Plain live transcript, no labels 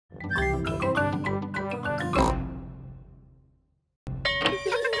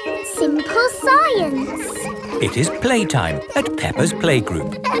simple science. It is playtime at Peppa's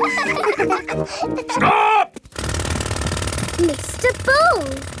playgroup. Stop! Mr. Bull,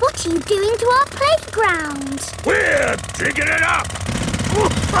 what are you doing to our playground? We're digging it up!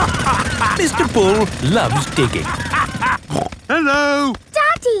 Mr. Bull loves digging. Hello!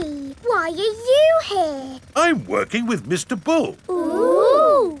 Daddy, why are you here? I'm working with Mr. Bull.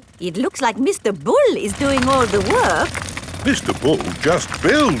 Ooh! It looks like Mr. Bull is doing all the work. Mr. Bull just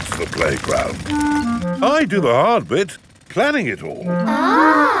builds the playground. I do the hard bit, planning it all.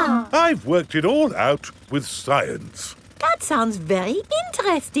 Ah! I've worked it all out with science. That sounds very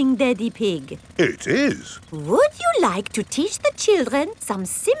interesting, Daddy Pig. It is. Would you like to teach the children some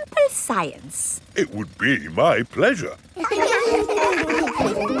simple science? It would be my pleasure.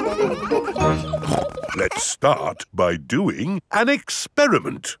 Let's start by doing an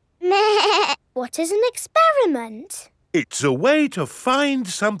experiment. Meh. What is an experiment? It's a way to find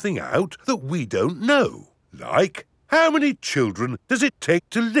something out that we don't know. Like, how many children does it take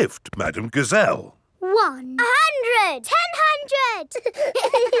to lift Madame Gazelle? 100!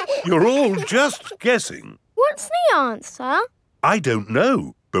 1000! You're all just guessing. What's the answer? I don't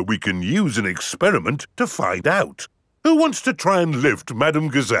know, but we can use an experiment to find out. Who wants to try and lift Madame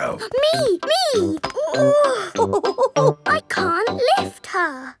Gazelle? Me! I can't lift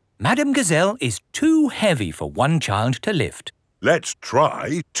her. Madame Gazelle is too heavy for one child to lift. Let's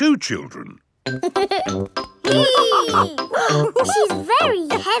try 2 children. She's very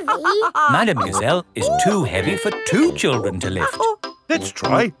heavy. Madame Gazelle is too heavy for 2 children to lift. Let's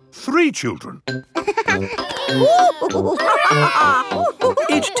try 3 children.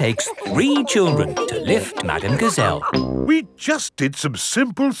 It takes 3 children to lift Madame Gazelle. We just did some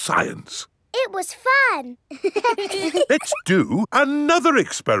simple science. It was fun. Let's do another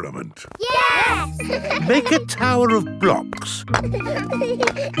experiment. Yes! Make a tower of blocks.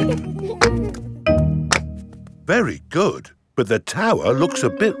 Very good, but the tower looks a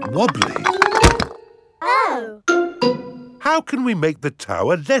bit wobbly. Oh. How can we make the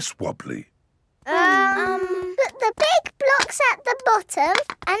tower less wobbly? Put the big blocks at the bottom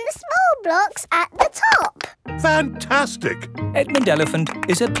and the small blocks at the top. Fantastic! Edmund Elephant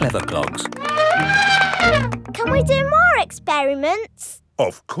is a clever clogs. Can we do more experiments?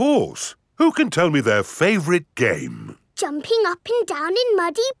 Of course. Who can tell me their favourite game? Jumping up and down in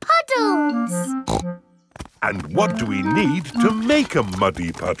muddy puddles. And what do we need to make a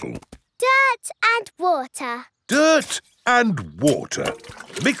muddy puddle? Dirt and water. Dirt and water.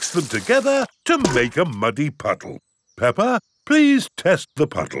 Mix them together to make a muddy puddle. Peppa, please test the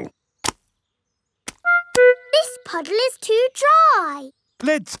puddle. This puddle is too dry.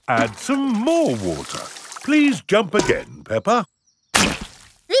 Let's add some more water. Please jump again, Peppa.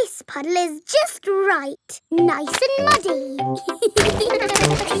 This puddle is just right. Nice and muddy.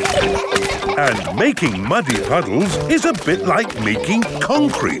 And making muddy puddles is a bit like making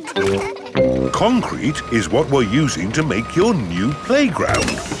concrete. Concrete is what we're using to make your new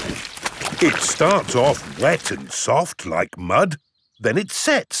playground. It starts off wet and soft like mud, then it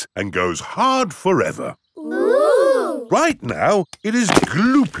sets and goes hard forever. Ooh! Right now, it is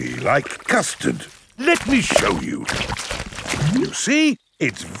gloopy like custard. Let me show you. You see,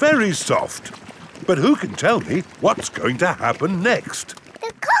 it's very soft. But who can tell me what's going to happen next?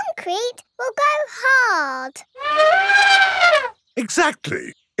 The concrete will go hard.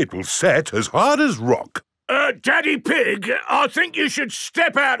 Exactly. It will set as hard as rock. Daddy Pig, I think you should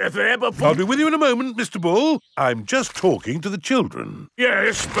step out of there before... I'll be with you in a moment, Mr. Bull. I'm just talking to the children.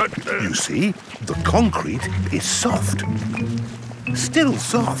 Yes, but... You see, the concrete is soft. Still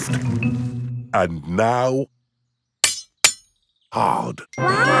soft. And now... hard.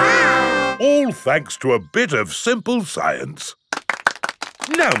 Wow! All thanks to a bit of simple science.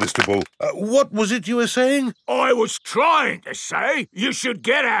 Now, Mr. Bull, what was it you were saying? I was trying to say you should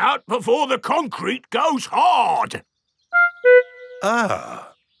get out before the concrete goes hard.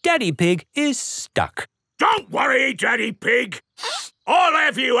 Ah. Daddy Pig is stuck. Don't worry, Daddy Pig. I'll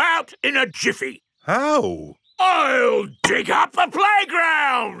have you out in a jiffy. How? I'll dig up the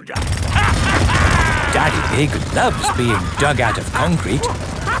playground. Daddy Pig loves being dug out of concrete.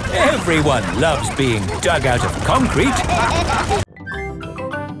 Everyone loves being dug out of concrete.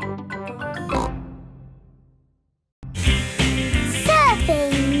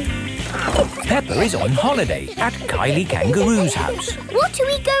 Surfing. Peppa is on holiday at Kylie Kangaroo's house. What are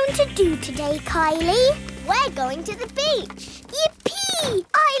we going to do today, Kylie? We're going to the beach. Yippee!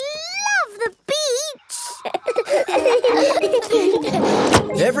 I love the beach.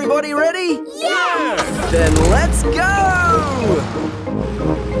 Everybody ready? Yeah! Then let's go!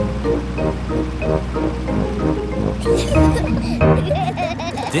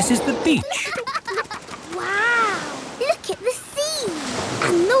 this is the beach. Wow! Look at the sea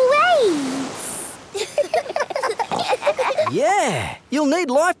and the waves. Yeah, you'll need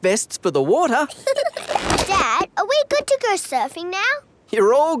life vests for the water. Dad, are we good to go surfing now?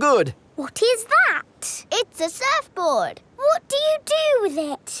 You're all good. What is that? It's a surfboard. What do you do with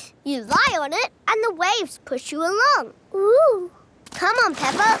it? You lie on it and the waves push you along. Ooh. Come on,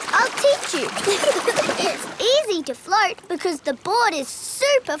 Peppa, I'll teach you. It's easy to float because the board is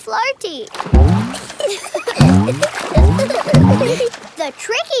super floaty. The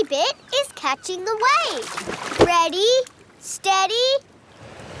tricky bit is catching the wave. Ready, steady,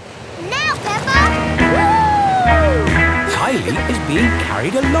 now, Peppa! Woo! Kylie is being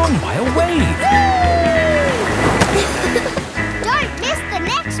carried along by a wave. Don't miss the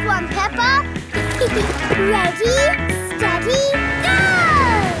next one, Peppa. Ready, steady, go!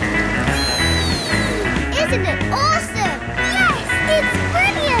 Isn't it awesome? Yes, it's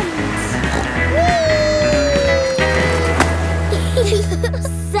brilliant!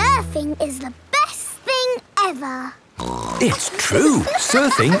 Surfing is the best thing ever. It's true.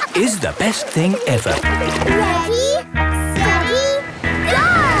 Surfing is the best thing ever. Ready, steady, go!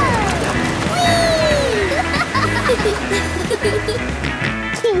 Whee!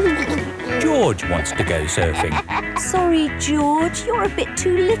 George wants to go surfing. Sorry, George, you're a bit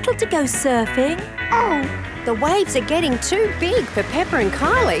too little to go surfing. Oh, the waves are getting too big for Peppa and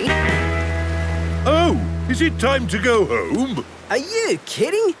Kylie. Oh, is it time to go home? Are you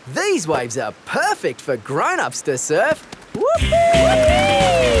kidding? These waves are perfect for grown-ups to surf.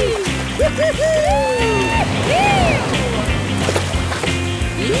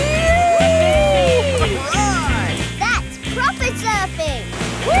 That's proper surfing!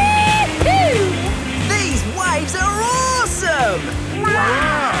 These waves are awesome!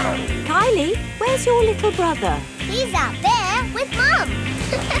 Wow! Kylie, where's your little brother? He's out there with Mum.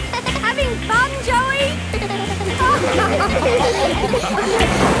 Having fun, Joey?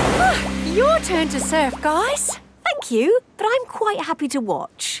 Your turn to surf, guys. Thank you, but I'm quite happy to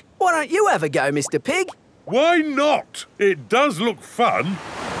watch. Why don't you have a go, Mr. Pig? Why not? It does look fun.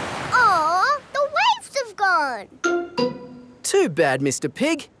 Aw, the waves have gone. Too bad, Mr.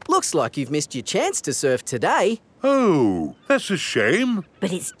 Pig. Looks like you've missed your chance to surf today. Oh, that's a shame.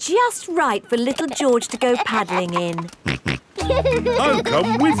 But it's just right for little George to go paddling in. I'll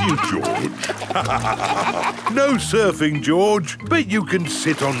come with you, George. No surfing, George, but you can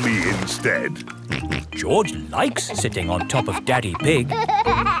sit on me instead. George likes sitting on top of Daddy Pig.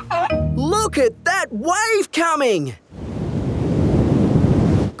 Look at that wave coming!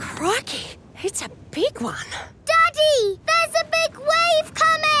 Crikey, it's a big one. Daddy, there's a big wave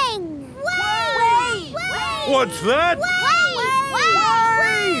coming! Wave! What's that? Wave!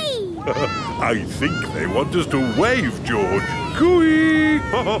 I think they want us to wave, George. Cooey!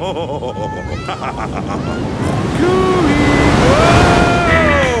 Cooey!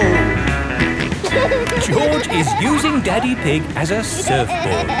 George is using Daddy Pig as a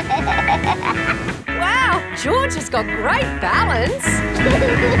surfboard. Wow, George has got great balance.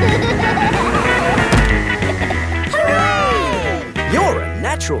 Hooray! You're a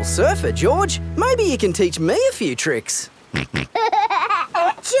natural surfer, George. Maybe you can teach me a few tricks.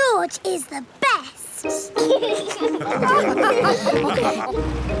 George is the best.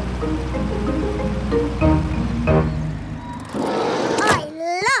 I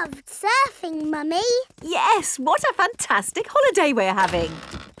loved surfing, Mummy. Yes, what a fantastic holiday we're having.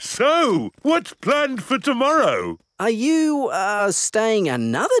 So, what's planned for tomorrow? Are you, staying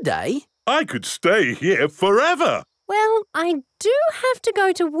another day? I could stay here forever. Well, I do have to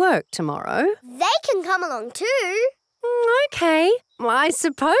go to work tomorrow. They can come along too. OK, I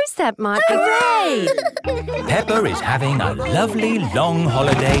suppose that might be... Hooray! Peppa is having a lovely long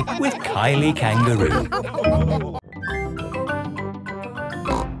holiday with Kylie Kangaroo.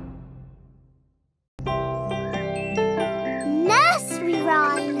 Nursery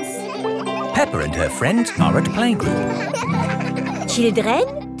rhymes. Peppa and her friends are at playgroup.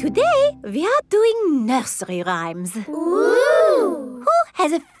 Children, today we are doing nursery rhymes. Ooh! Who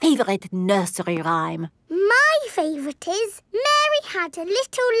has a favourite nursery rhyme? My favourite is Mary Had a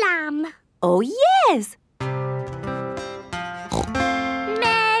Little Lamb. Oh, yes!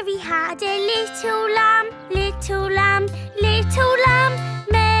 Mary had a little lamb, little lamb, little lamb.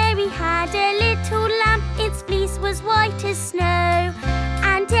 Mary had a little lamb, its fleece was white as snow.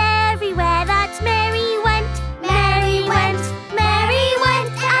 And everywhere that Mary went, Mary went, Mary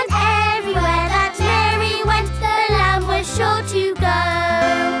went. And everywhere that Mary went, the lamb was sure to go.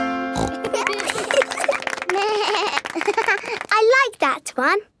 I like that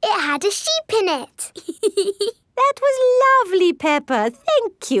one. It had a sheep in it. That was lovely, Peppa.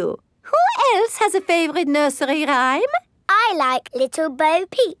 Thank you. Who else has a favourite nursery rhyme? I like Little Bo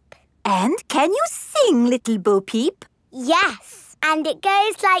Peep. And can you sing, Little Bo Peep? Yes, and it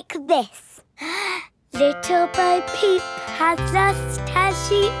goes like this. Little Bo Peep has lost her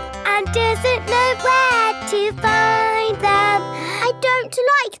sheep and doesn't know where to find them. I don't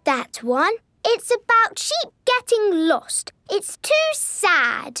like that one. It's about sheep getting lost. It's too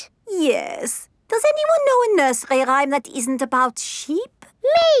sad. Yes. Does anyone know a nursery rhyme that isn't about sheep?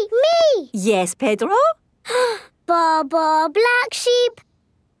 Me! Yes, Pedro? Ba ba black sheep.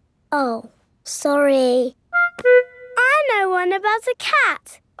 Oh, sorry. I know one about a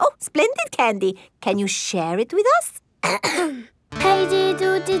cat. Oh, splendid, Candy. Can you share it with us? Hey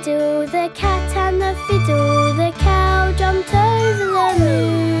diddle-diddle, the cat and the fiddle, the cow jumped over the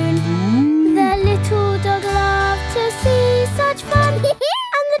moon. The little dog loved to see such fun, and the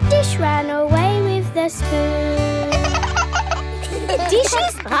dish ran away with the spoon.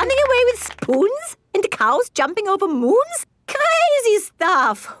 Dishes running away with spoons and cows jumping over moons? Crazy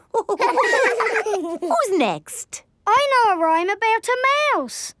stuff. Who's next? I know a rhyme about a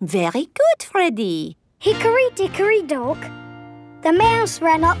mouse. Very good, Freddy. Hickory dickory dock, the mouse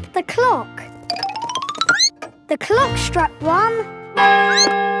ran up the clock. The clock struck 1,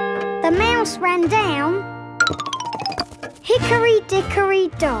 the mouse ran down. Hickory dickory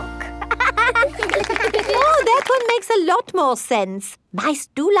dock. Oh, that one makes a lot more sense. Mice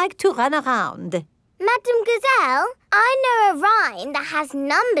do like to run around. Madam Gazelle, I know a rhyme that has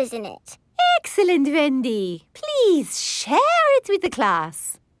numbers in it. Excellent, Wendy. Please share it with the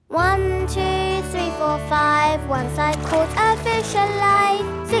class. 1, 2, 3, 4, 5. Once I caught a fish alive.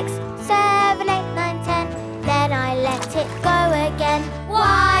 6, 7, 8, 9, 10. Then I let it go again.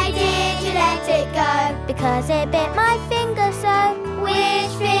 Why did you let it go? Because it bit my finger so.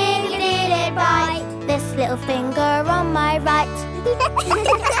 Which finger did it bite? This little finger on my right.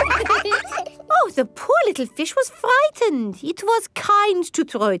 Oh, the poor little fish was frightened. It was kind to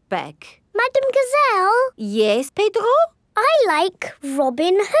throw it back. Madam Gazelle, Yes, Pedro? I like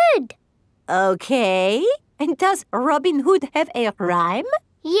Robin Hood. Okay. And does Robin Hood have a rhyme?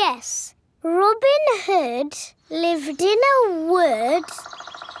 Yes. Robin Hood lived in a wood.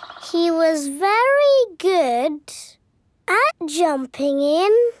 He was very good at jumping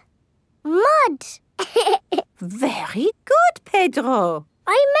in mud. Very good, Pedro.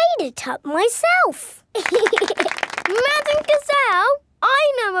 I made it up myself. Madam Gazelle,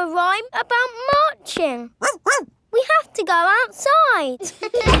 I know a rhyme about marching. We have to go outside.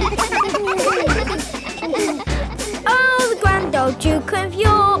 Oh, the grand old Duke of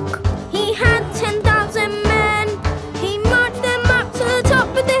York. He had 10,000 men. He marched them up to the top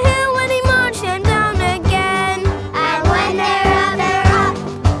of the hill and he marched them down again. And when they're up, they're up.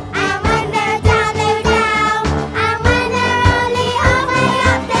 And when they're down, they're down. And when they're only halfway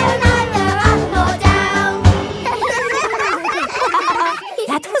up, they're neither up nor down.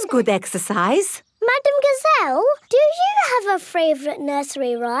 That was good exercise. Madam Gazelle, do you have a favourite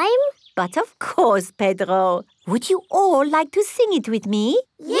nursery rhyme? But of course, Pedro. Would you all like to sing it with me?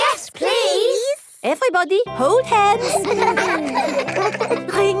 Yes, please. Everybody, hold hands.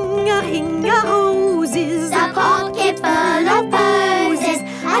 Ring-a-ring-a-roses, A pocket full of posies.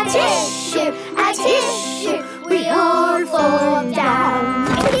 A tissue, we all fall down.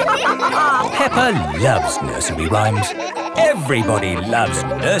 Peppa loves nursery rhymes. Everybody loves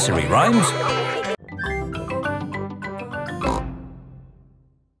nursery rhymes.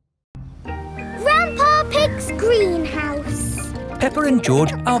 Grandpa Pig's greenhouse. Peppa and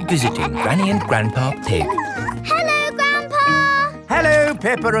George are visiting Granny and Grandpa Pig. Hello, Grandpa. Hello,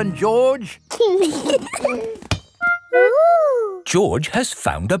 Peppa and George. Ooh. George has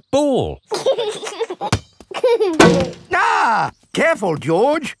found a ball. Ah! Careful,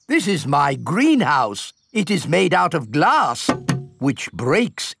 George. This is my greenhouse. It is made out of glass, which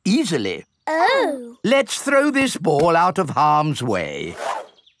breaks easily. Oh. Let's throw this ball out of harm's way.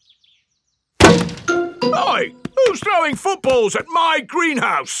 Oi! Who's throwing footballs at my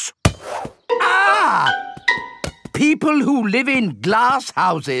greenhouse? Ah! People who live in glass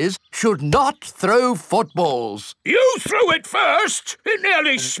houses should not throw footballs. You threw it first. It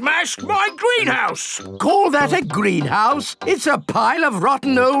nearly smashed my greenhouse. Call that a greenhouse? It's a pile of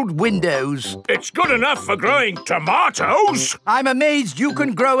rotten old windows. It's good enough for growing tomatoes. I'm amazed you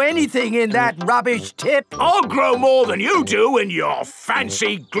can grow anything in that rubbish tip. I'll grow more than you do in your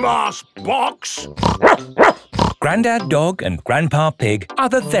fancy glass box. Grandad Dog and Grandpa Pig are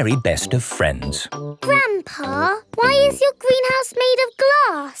the very best of friends. Grandpa, why is your greenhouse made of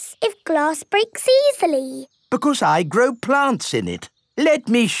glass if glass breaks easily? Because I grow plants in it. Let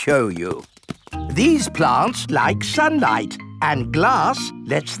me show you. These plants like sunlight, and glass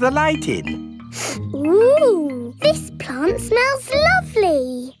lets the light in. Ooh, this plant smells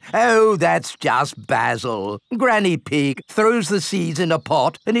lovely. Oh, that's just basil. Granny Pig throws the seeds in a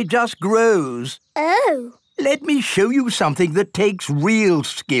pot and it just grows. Oh. Let me show you something that takes real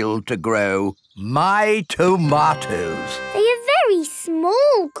skill to grow. My tomatoes. They are very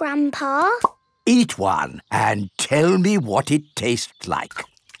small, Grandpa. Eat one and tell me what it tastes like.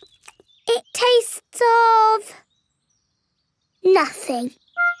 It tastes of... nothing.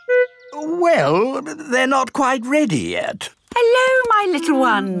 Well, they're not quite ready yet. Hello, my little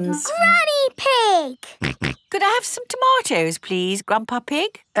ones. Granny Pig! Could I have some tomatoes, please, Grandpa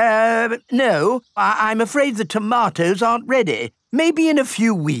Pig? No. I'm afraid the tomatoes aren't ready. Maybe in a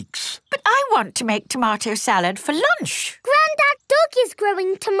few weeks. But I want to make tomato salad for lunch. Grandad Dog is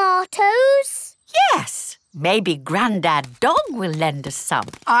growing tomatoes. Yes. Maybe Grandad Dog will lend us some.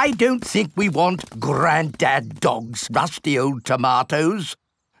 I don't think we want Grandad Dog's rusty old tomatoes.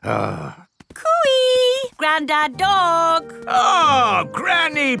 Cooey! Grandad Dog! Ah,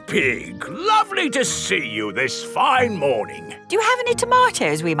 Granny Pig. Lovely to see you this fine morning. Do you have any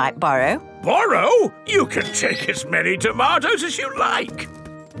tomatoes we might borrow? Borrow? You can take as many tomatoes as you like.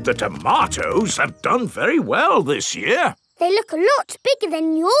 The tomatoes have done very well this year. They look a lot bigger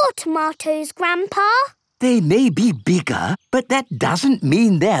than your tomatoes, Grandpa. They may be bigger, but that doesn't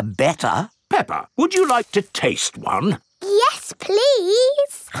mean they're better. Peppa, would you like to taste one? Yes,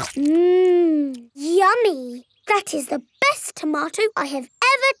 please. Yummy. That is the best tomato I have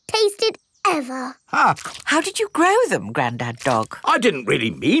ever tasted ever. How did you grow them, Grandad Dog? I didn't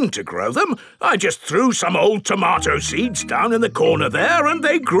really mean to grow them. I just threw some old tomato seeds down in the corner there and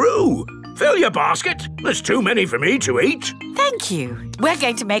they grew. Fill your basket. There's too many for me to eat. Thank you. We're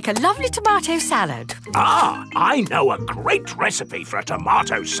going to make a lovely tomato salad. Ah, I know a great recipe for a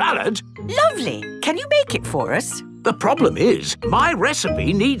tomato salad. Lovely. Can you make it for us? The problem is, my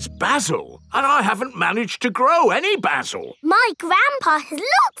recipe needs basil, and I haven't managed to grow any basil. My grandpa has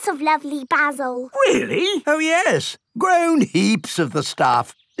lots of lovely basil. Really? Oh, yes. Grown heaps of the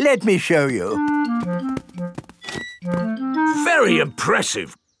stuff. Let me show you. Very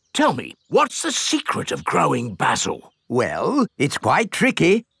impressive. Tell me, what's the secret of growing basil? Well, it's quite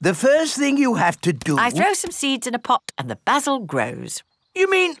tricky. The first thing you have to do... I throw some seeds in a pot and the basil grows. You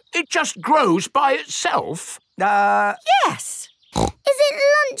mean it just grows by itself? Yes. Is it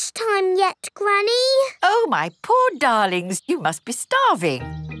lunchtime yet, Granny? Oh, my poor darlings, you must be starving.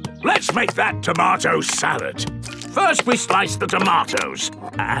 Let's make that tomato salad. First, we slice the tomatoes.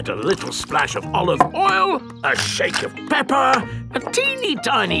 Add a little splash of olive oil, a shake of pepper, a teeny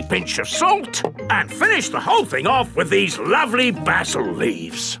tiny pinch of salt, and finish the whole thing off with these lovely basil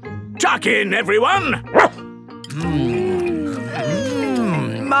leaves. Tuck in, everyone.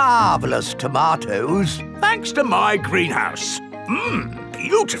 Marvellous tomatoes. Thanks to my greenhouse.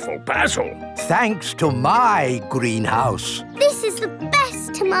 Beautiful basil. Thanks to my greenhouse. This is the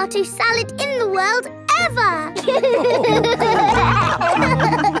best tomato salad in the world ever.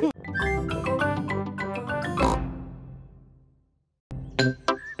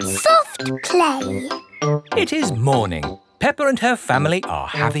 Soft play. It is morning. Peppa and her family are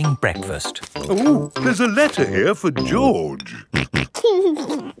having breakfast. Oh, there's a letter here for George.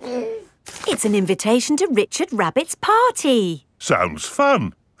 It's an invitation to Richard Rabbit's party. Sounds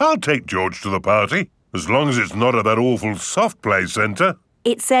fun. I'll take George to the party, as long as it's not at that awful soft play centre.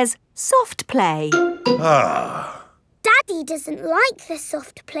 It says soft play. Ah. Daddy doesn't like the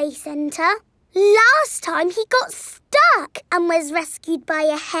soft play centre. Last time he got stuck and was rescued by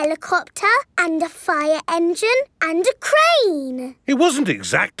a helicopter and a fire engine and a crane. It wasn't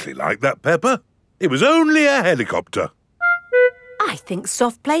exactly like that, Peppa. It was only a helicopter. I think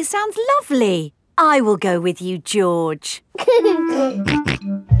soft play sounds lovely. I will go with you, George.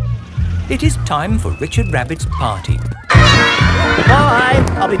 It is time for Richard Rabbit's party. Bye!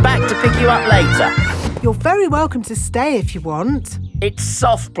 I'll be back to pick you up later. You're very welcome to stay if you want. It's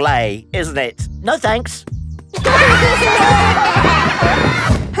soft play, isn't it? No thanks.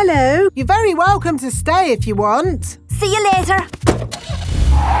 Hello. You're very welcome to stay if you want. See you later.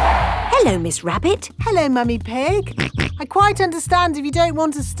 Hello, Miss Rabbit. Hello, Mummy Pig. I quite understand if you don't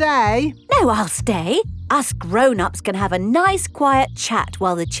want to stay. No, I'll stay. Us grown-ups can have a nice, quiet chat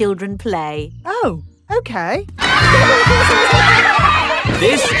while the children play. Oh, OK.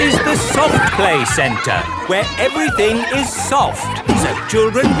 This is the Soft Play Centre, where everything is soft, so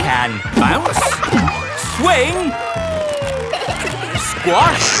children can bounce, swing,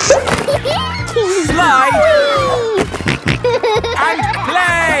 squash, slide, and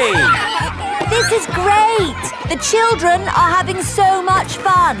play. This is great! The children are having so much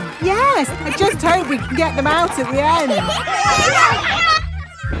fun. Yes, I just hope we can get them out at the end.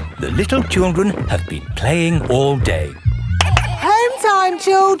 The little children have been playing all day. Home time,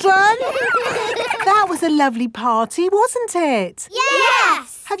 children! That was a lovely party, wasn't it?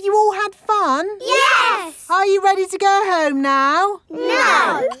 Yes! Have you all had fun? Yes! Are you ready to go home now?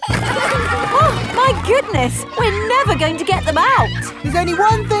 No! Oh, my goodness! We're never going to get them out. There's only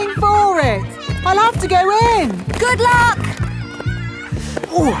one thing for it. I'll have to go in. Good luck!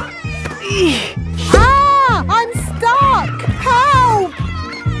 Ah! I'm stuck! Help!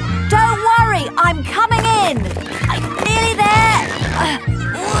 Don't worry, I'm coming in. I'm nearly there.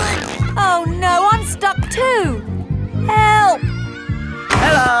 Oh no, I'm stuck too. Help!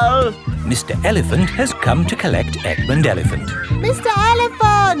 Hello! Mr. Elephant has come to collect Edmund Elephant. Mr.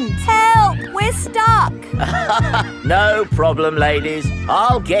 Elephant! Help! We're stuck. No problem, ladies.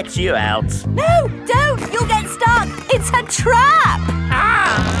 I'll get you out. No, don't! You'll get stuck. It's a trap.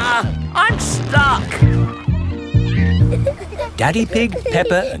 Ah! I'm stuck. Daddy Pig,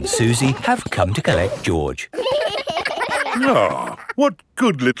 Peppa and Suzy have come to collect George. Ah, what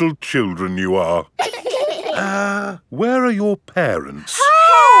good little children you are. Where are your parents?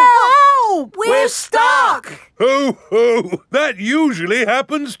 Help! We're stuck! Ho, ho! That usually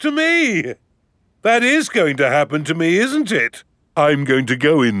happens to me. That is going to happen to me, isn't it? I'm going to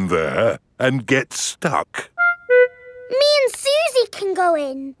go in there and get stuck. Me and Suzy can go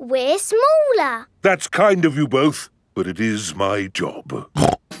in. We're smaller. That's kind of you both, but it is my job.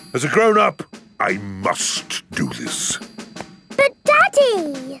 As a grown-up, I must do this. But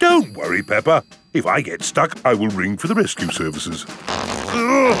Daddy! Don't worry, Peppa. If I get stuck, I will ring for the rescue services.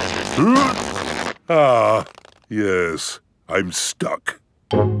 Ah, yes, I'm stuck.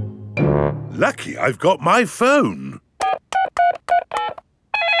 Lucky I've got my phone.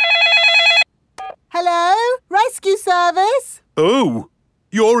 Hello? Rescue service? Oh,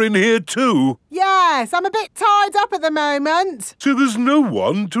 you're in here too? Yes, I'm a bit tied up at the moment. So there's no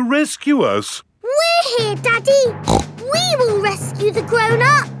one to rescue us. We're here, Daddy. We will rescue the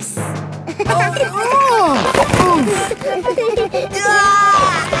grown-ups.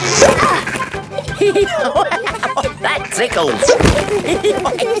 That tickles.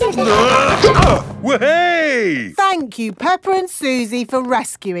 Well, hey! Thank you, Peppa and Suzy, for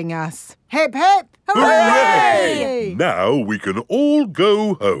rescuing us. Hip, hip, Hooray! Now we can all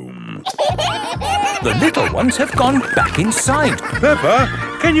go home. The little ones have gone back inside. Peppa,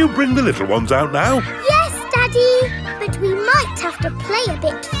 can you bring the little ones out now? Yes, Daddy. But we might have to play a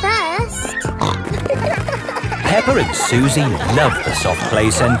bit first. Peppa and Suzy love the soft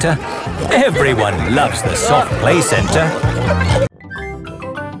play centre. Everyone loves the soft play centre.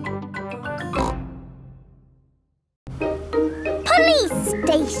 Police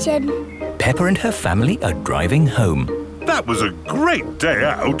station. Peppa and her family are driving home. That was a great day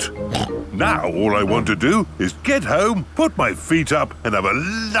out. Now all I want to do is get home, put my feet up and have a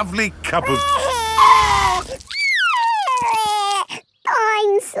lovely cup of...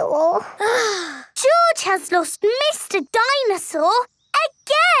 I'm sore. George has lost Mr. Dinosaur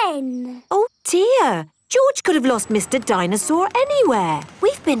again. Oh dear. George could have lost Mr. Dinosaur anywhere.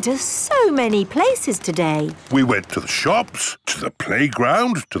 We've been to so many places today. We went to the shops, to the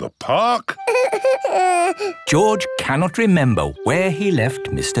playground, to the park. George cannot remember where he left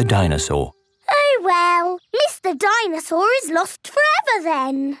Mr. Dinosaur. Oh well, Mr. Dinosaur is lost forever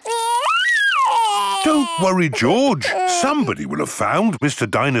then. Don't worry, George. Somebody will have found Mr.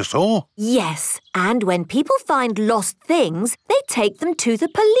 Dinosaur. Yes, and when people find lost things, they take them to the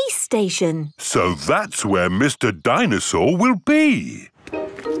police station. So that's where Mr. Dinosaur will be.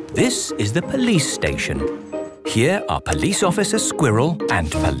 This is the police station. Here are Police Officer Squirrel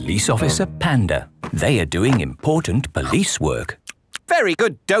and Police Officer Panda. They are doing important police work. Very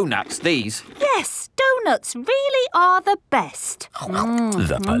good donuts, these. Yes, donuts really are the best.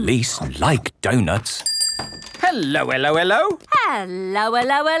 The police like donuts. Hello, hello, hello. Hello,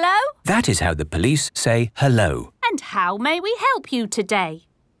 hello, hello. That is how the police say hello. And how may we help you today?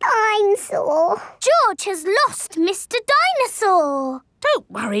 I'm sore. George has lost Mr. Dinosaur.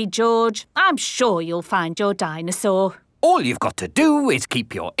 Don't worry, George. I'm sure you'll find your dinosaur. All you've got to do is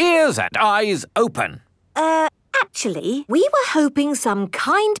keep your ears and eyes open. Actually, we were hoping some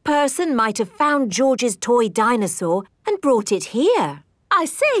kind person might have found George's toy dinosaur and brought it here. I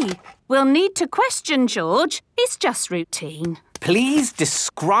see. We'll need to question George. It's just routine. Please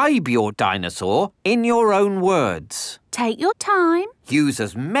describe your dinosaur in your own words. Take your time. Use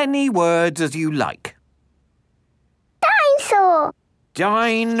as many words as you like. Dinosaur.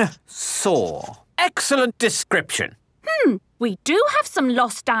 Dinosaur. Excellent description. We do have some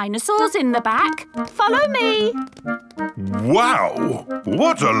lost dinosaurs in the back. Follow me. Wow!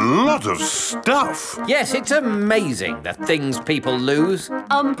 What a lot of stuff! Yes, it's amazing the things people lose.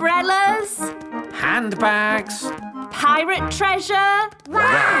 Umbrellas. Handbags. Pirate treasure.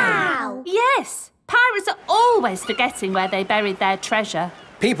 Wow! Yes, pirates are always forgetting where they buried their treasure.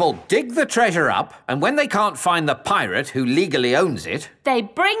 People dig the treasure up, and when they can't find the pirate who legally owns it... They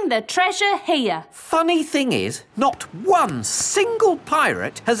bring the treasure here. Funny thing is, not one single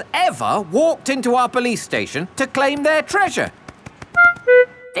pirate has ever walked into our police station to claim their treasure.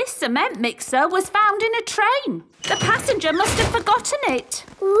 This cement mixer was found in a train. The passenger must have forgotten it.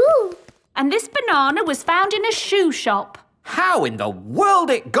 Ooh. And this banana was found in a shoe shop. How in the world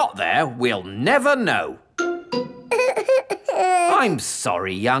it got there, we'll never know. I'm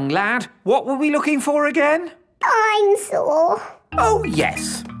sorry, young lad. What were we looking for again? Dinosaur. Oh,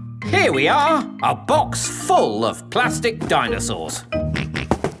 yes. Here we are, a box full of plastic dinosaurs.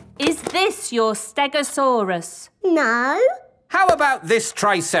 Is this your Stegosaurus? No. How about this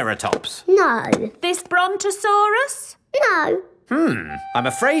Triceratops? No. This Brontosaurus? No. I'm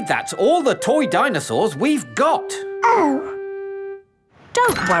afraid that's all the toy dinosaurs we've got. Oh.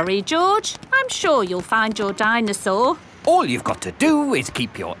 Don't worry, George. I'm sure you'll find your dinosaur. All you've got to do is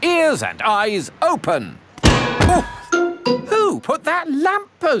keep your ears and eyes open. Oh, who put that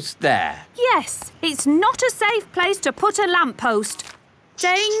lamppost there? Yes, it's not a safe place to put a lamppost.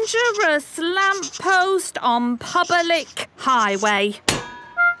 Dangerous lamppost on public highway.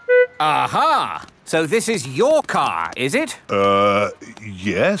 Aha! So this is your car, is it?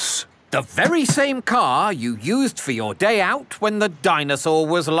 Yes. The very same car you used for your day out when the dinosaur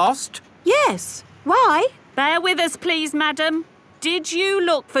was lost? Yes. Why? Bear with us, please, madam. Did you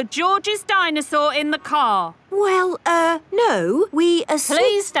look for George's dinosaur in the car? Well, no. We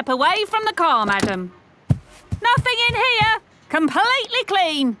Please step away from the car, madam. Nothing in here. Completely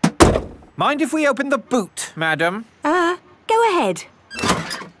clean. Mind if we open the boot, madam? Go ahead.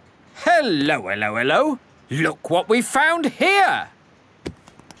 Hello, hello, hello. Look what we found here.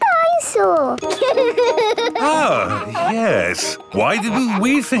 Dinosaur. Ah, yes. Why didn't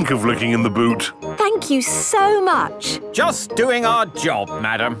we think of looking in the boot? Thank you so much. Just doing our job,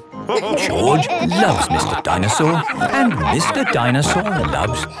 madam. George loves Mr. Dinosaur, and Mr. Dinosaur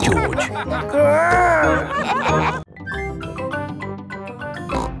loves George.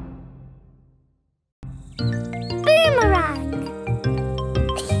 Boomerang.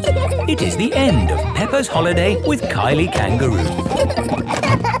 It is the end of Peppa's holiday with Kylie Kangaroo.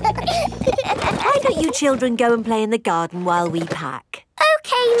 Why don't you children go and play in the garden while we pack?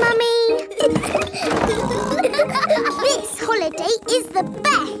 Okay, Mummy. This holiday is the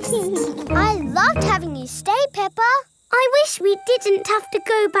best. I loved having you stay, Peppa. I wish we didn't have to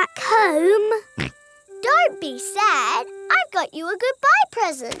go back home. Don't be sad. I've got you a goodbye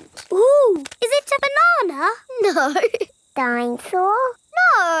present. Ooh, is it a banana? No. Dinosaur?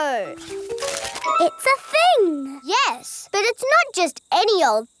 No. It's a thing. Yes, but it's not just any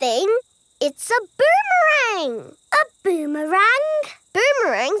old thing. It's a boomerang. A boomerang?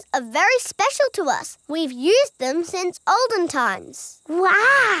 Boomerangs are very special to us. We've used them since olden times.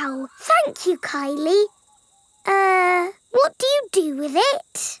 Wow. Thank you, Kylie. What do you do with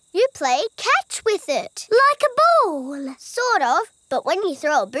it? You play catch with it. Like a ball? Sort of, but when you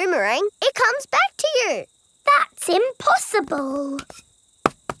throw a boomerang, it comes back to you. That's impossible.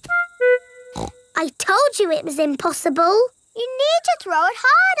 I told you it was impossible. You need to throw it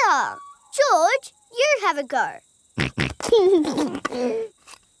harder. George, you have a go.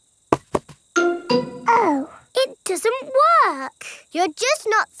 Oh, it doesn't work. You're just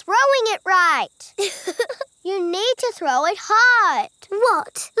not throwing it right. You need to throw it hard.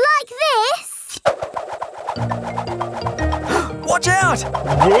 What, like this? Watch out!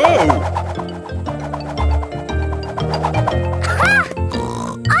 Whoa! Ha!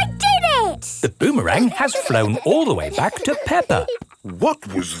 I did it! The boomerang has flown all the way back to Peppa. What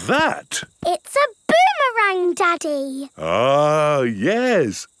was that? It's a boomerang, Daddy. Ah,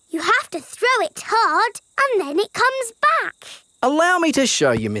 yes. You have to throw it hard and then it comes back. Allow me to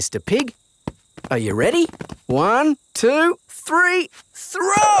show you, Mr. Pig. Are you ready? 1, 2, 3,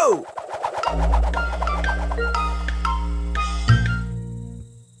 throw!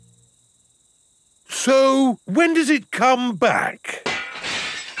 So, when does it come back?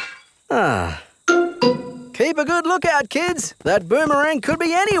 Keep a good lookout, kids. That boomerang could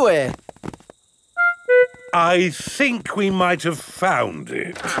be anywhere. I think we might have found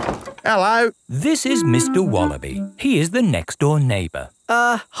it. Hello. This is Mr. Wallaby. He is the next-door neighbour.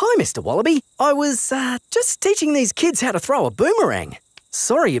 Hi, Mr. Wallaby. I was, just teaching these kids how to throw a boomerang.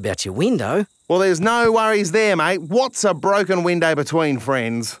 Sorry about your window. Well, there's no worries there, mate. What's a broken window between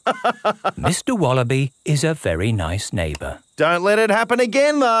friends? Mr. Wallaby is a very nice neighbour. Don't let it happen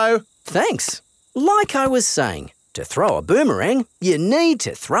again, though. Thanks. Like I was saying, to throw a boomerang, you need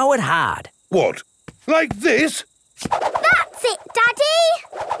to throw it hard. What? Like this? That's it, Daddy!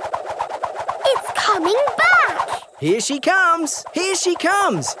 It's coming back! Here she comes! Here she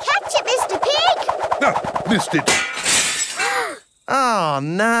comes! Catch it, Mr. Pig! Ah, missed it. Oh,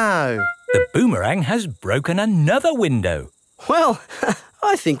 no. The boomerang has broken another window. Well,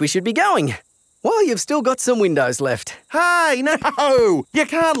 I think we should be going. Well, you've still got some windows left. Hey, no! You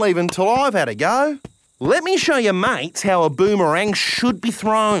can't leave until I've had a go. Let me show your mates how a boomerang should be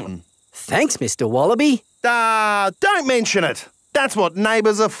thrown. Thanks, Mr. Wallaby. Don't mention it. That's what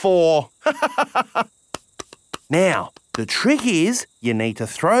neighbours are for. Now, the trick is you need to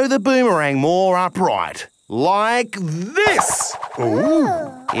throw the boomerang more upright. Like this. Ooh.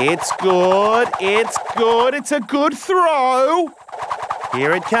 It's good. It's good. It's a good throw.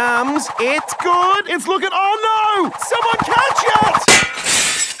 Here it comes. It's good. It's looking... Oh, no! Someone catch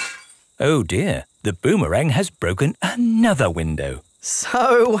it! Oh, dear. The boomerang has broken another window.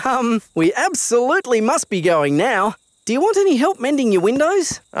 So, we absolutely must be going now. Do you want any help mending your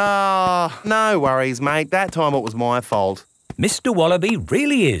windows? No worries, mate. That time it was my fault. Mr. Wallaby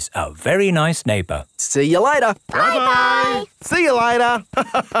really is a very nice neighbour. See you later. Bye-bye. See you later.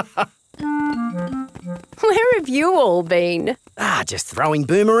 Where have you all been? Just throwing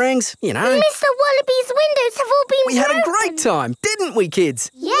boomerangs, you know. Mr. Wallaby's windows have all been We had a great time, didn't we, kids?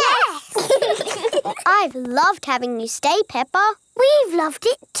 Yes! I've loved having you stay, Peppa. We've loved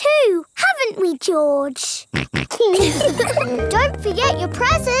it too, haven't we, George? Don't forget your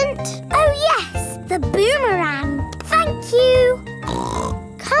present. Oh, yes, the boomerang. Thank you.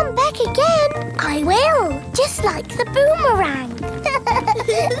 Come back again. I will, just like the boomerang.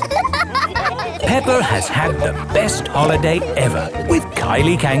 Peppa has had the best holiday ever with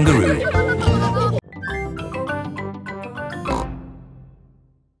Kylie Kangaroo.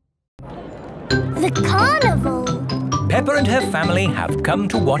 The carnival. Peppa and her family have come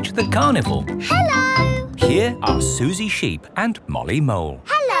to watch the carnival. Hello. Here are Suzy Sheep and Molly Mole.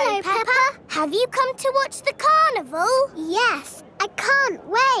 Hello, Peppa. Have you come to watch the carnival? Yes. I can't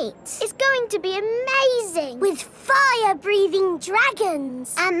wait. It's going to be amazing. With fire-breathing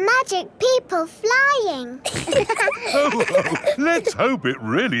dragons. And magic people flying. Let's hope it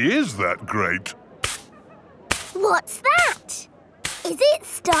really is that great. What's that? Is it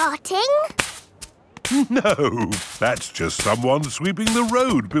starting? No, that's just someone sweeping the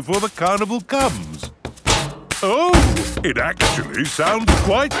road before the carnival comes. Oh, it actually sounds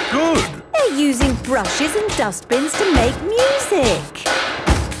quite good. They're using brushes and dustbins to make music.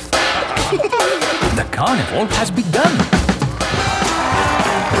 The carnival has begun.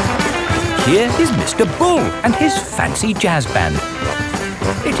 Here is Mr. Bull and his fancy jazz band.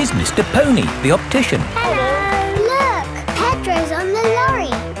 It is Mr. Pony, the optician. Hello. Look, Pedro's on the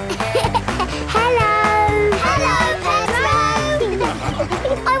lorry. Hello. Hello, Pedro.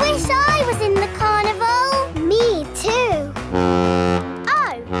 I wish I was in the carnival. Me too.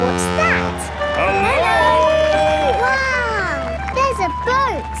 Oh, what's that? Hello. Wow, there's a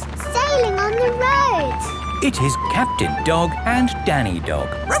boat sailing on the road. It is Captain Dog and Danny Dog.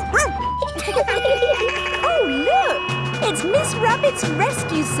 Oh, look! It's Miss Rabbit's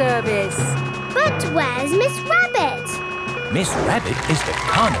rescue service. But where's Miss Rabbit? Miss Rabbit is the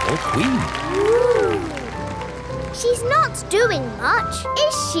carnival queen. Ooh. She's not doing much,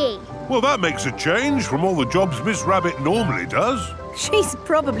 is she? Well, that makes a change from all the jobs Miss Rabbit normally does. She's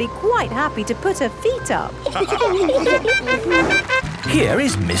probably quite happy to put her feet up. Here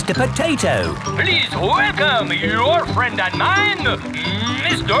is Mr. Potato. Please welcome your friend and mine,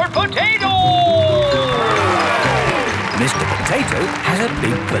 Mr. Potato! Mr. Potato has a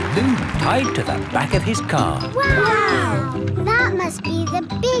big balloon tied to the back of his car. Wow! That must be the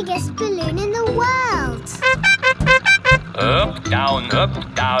biggest balloon in the world. Up, down,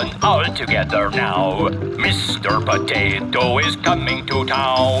 all together now. Mr. Potato is coming to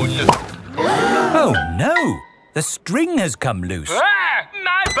town. Oh, no! The string has come loose. Ah,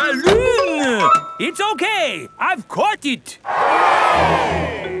 my balloon! It's okay. I've caught it.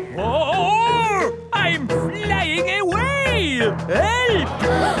 Oh, I'm flying away.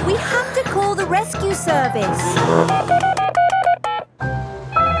 Help! We have to call the rescue service.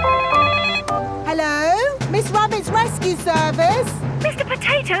 Hello? Miss Rabbit's rescue service? Mr.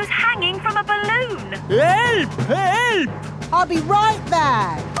 Potato's hanging from a balloon. Help! Help! I'll be right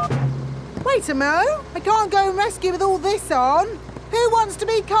there. Wait a mo. I can't go and rescue with all this on. Who wants to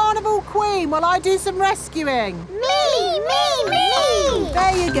be carnival queen while I do some rescuing? Me! Me!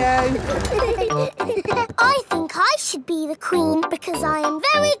 There you go. I think I should be the queen because I am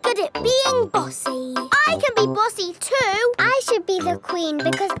very good at being bossy. I can be bossy too. I should be the queen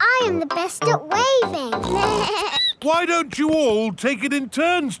because I am the best at waving. Why don't you all take it in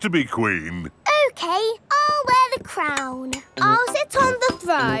turns to be queen? OK, I'll wear the crown. I'll sit on the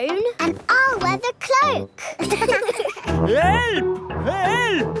throne and I'll wear the cloak. Help!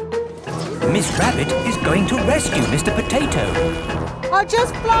 Help! Miss Rabbit is going to rescue Mr. Potato. I'll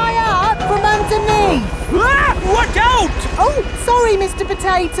just fly up from underneath. Ah! Watch out! Oh, sorry, Mr.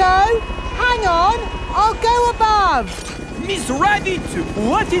 Potato. Hang on, I'll go above. Miss Rabbit,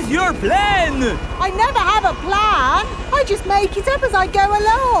 what is your plan? I never have a plan. I just make it up as I go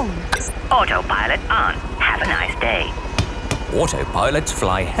along. Autopilot on. Have a nice day. Autopilots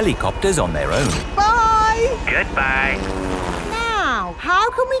fly helicopters on their own. Bye. Goodbye. Now,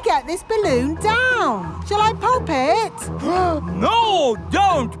 how can we get this balloon down? Shall I pop it? No,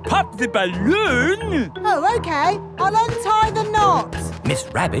 don't pop the balloon! Oh, OK. I'll untie the knot. Miss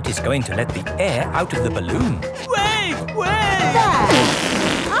Rabbit is going to let the air out of the balloon. Wait! There.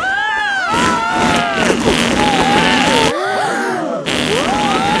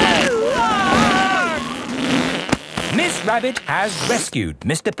 Miss Rabbit has rescued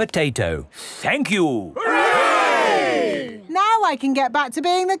Mr. Potato. Thank you. Hooray! Now I can get back to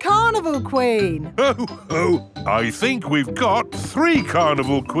being the carnival queen. Oh, I think we've got 3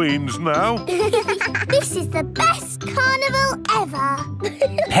 carnival queens now. This is the best carnival ever.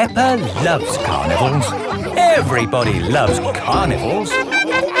 Peppa loves carnivals. Everybody loves carnivals.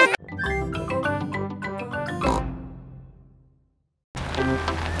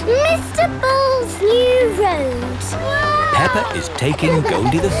 Mr. Bull's new road. Peppa is taking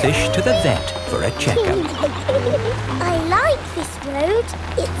Goldie the fish to the vet for a checkup. I like this road.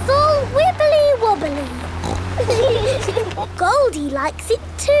 It's all wibbly-wobbly. Goldie likes it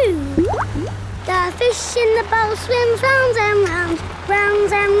too. The fish in the bowl swims round and round,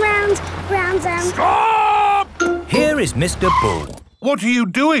 round and round, round and... Stop! Here is Mr. Bull. What are you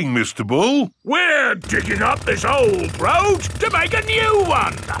doing, Mr. Bull? We're digging up this old road to make a new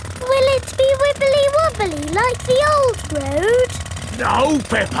one. Will it be wibbly-wobbly like the old road? No,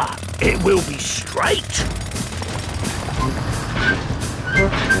 Peppa. It will be straight.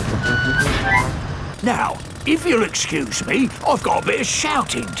 Now, if you'll excuse me, I've got a bit of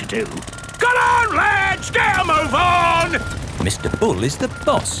shouting to do. Come on, lads! Get a move on! Mr. Bull is the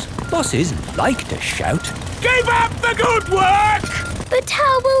boss. Bosses like to shout. Keep up the good work! But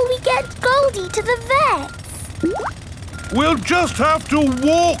how will we get Goldie to the vets? We'll just have to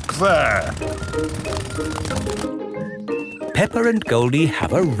walk there. Peppa and Goldie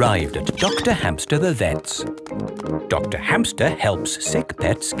have arrived at Dr. Hamster the vet's. Dr. Hamster helps sick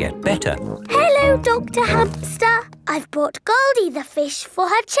pets get better. Hello, Dr. Hamster. I've brought Goldie the fish for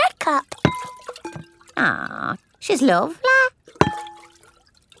her checkup. Ah, she's lovely.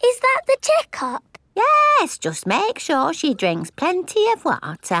 Is that the checkup? Yes, just make sure she drinks plenty of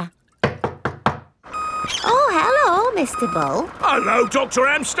water. Oh, hello, Mr. Bull. Hello, Dr.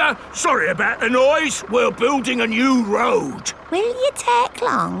 Hamster. Sorry about the noise. We're building a new road. Will you take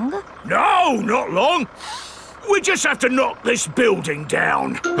long? No, not long. We just have to knock this building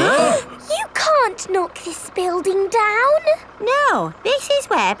down. You can't knock this building down. No, this is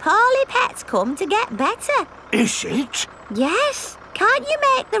where poorly pets come to get better. Is it? Yes. Can't you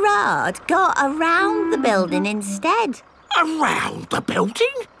make the road go around the building instead? Around the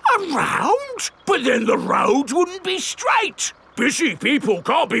building? Around? But then the road wouldn't be straight. Busy people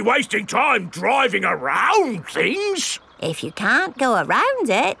can't be wasting time driving around things. If you can't go around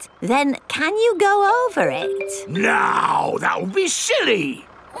it, then can you go over it? No, that would be silly.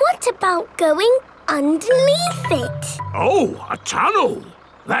 What about going underneath it? Oh, a tunnel.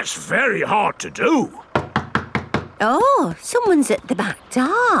 That's very hard to do. Oh, someone's at the back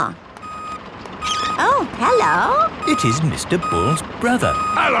door. Oh, hello. It is Mr. Bull's brother.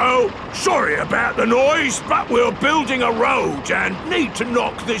 Hello. Sorry about the noise, but we're building a road and need to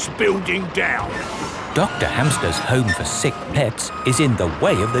knock this building down. Dr. Hamster's home for sick pets is in the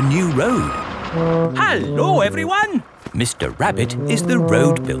way of the new road. Hello, everyone. Mr. Rabbit is the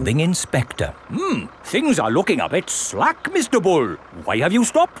road building inspector. Things are looking a bit slack, Mr. Bull. Why have you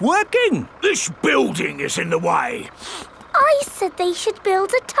stopped working? This building is in the way. I said they should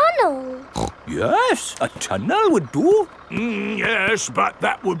build a tunnel. Yes, a tunnel would do. Yes, but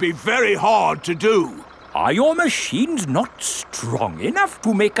that would be very hard to do. Are your machines not strong enough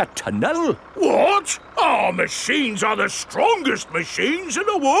to make a tunnel? What? Our machines are the strongest machines in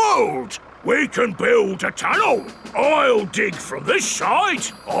the world. We can build a tunnel. I'll dig from this side,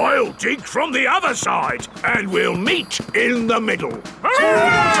 I'll dig from the other side, and we'll meet in the middle.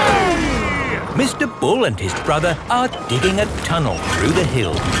 Hooray! Mr. Bull and his brother are digging a tunnel through the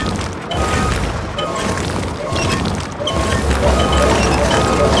hill.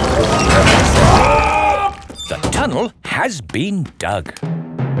 The tunnel has been dug.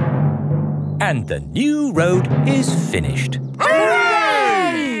 And the new road is finished.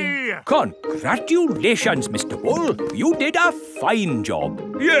 Hooray! Congratulations, Mr. Bull. You did a fine job.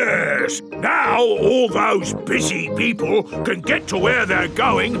 Yes, now all those busy people can get to where they're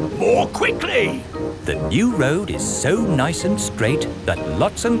going more quickly. The new road is so nice and straight that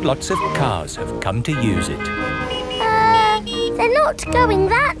lots and lots of cars have come to use it. They're not going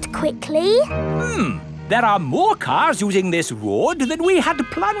that quickly. There are more cars using this road than we had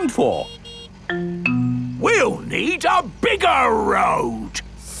planned for. We'll need a bigger road.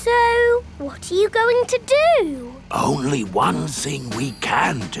 So, what are you going to do? Only one thing we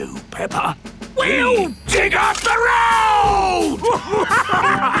can do, Peppa. We'll dig up the road!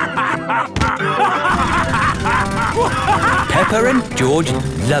 Peppa and George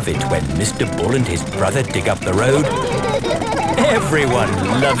love it when Mr. Bull and his brother dig up the road. Everyone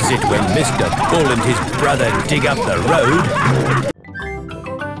loves it when Mr. Bull and his brother dig up the road.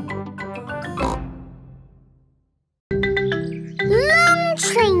 Long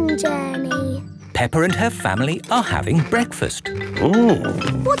train journey. Peppa and her family are having breakfast. Oh,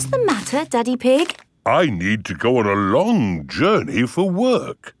 What's the matter, Daddy Pig? I need to go on a long journey for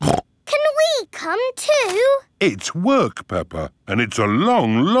work. Can we come too? It's work, Peppa, and it's a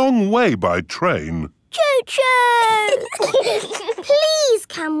long, long way by train. Choo-choo! Please,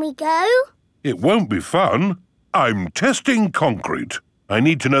 can we go? It won't be fun. I'm testing concrete. I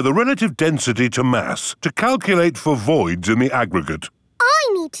need to know the relative density to mass to calculate for voids in the aggregate. I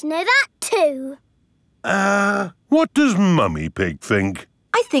need to know that too. What does Mummy Pig think?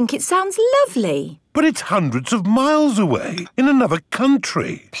 I think it sounds lovely. But it's hundreds of miles away, in another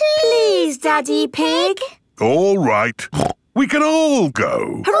country. Please, Daddy Pig. All right. We can all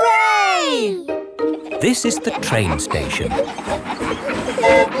go. Hooray! This is the train station.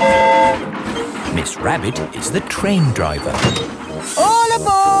 Miss Rabbit is the train driver. All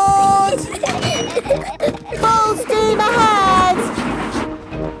aboard! Full steam ahead!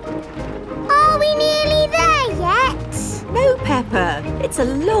 Are we nearly there yet? No, Peppa. It's a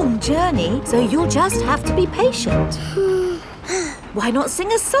long journey, so you'll just have to be patient. Why not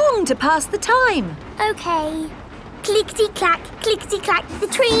sing a song to pass the time? OK. Clickety-clack, clickety-clack, the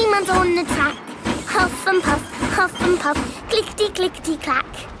train runs on the track. Huff and puff, clickety-clickety-clack.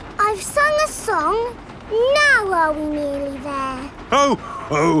 I've sung a song. Now are we nearly there?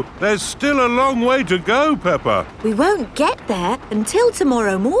 Oh, there's still a long way to go, Peppa. We won't get there until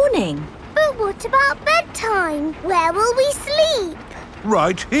tomorrow morning. But what about bedtime? Where will we sleep?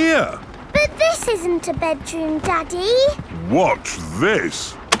 Right here. But this isn't a bedroom, Daddy. Watch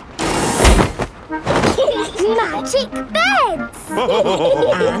this. Magic beds!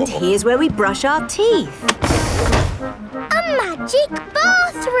 And here's where we brush our teeth. A magic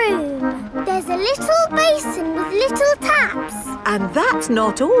bathroom! There's a little basin with little taps. And that's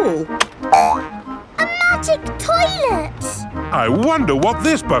not all. A magic toilet! I wonder what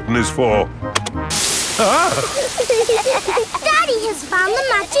this button is for. Daddy has found the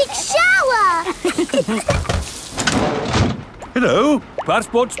magic shower! Hello?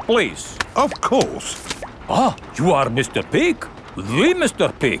 Passports, please. Of course. Ah, you are Mr. Pig? The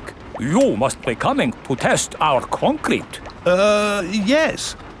Mr. Pig. You must be coming to test our concrete.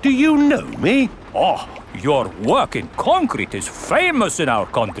 Yes. Do you know me? Oh, your work in concrete is famous in our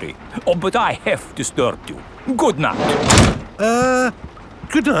country. Oh, but I have disturbed you. Good night.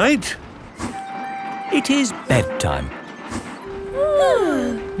 Good night. It is bedtime.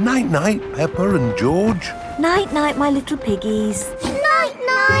 Night-night, Peppa and George. Night-night, my little piggies.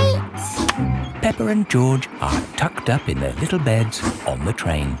 Night-night! Peppa and George are tucked up in their little beds on the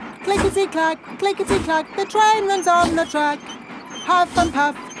train. Clickety-clack, clickety-clack, the train runs on the track. Huff and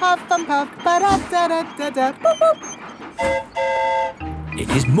puff, ba-da-da-da-da, boop, boop. It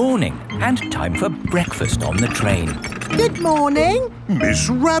is morning and time for breakfast on the train. Good morning. Miss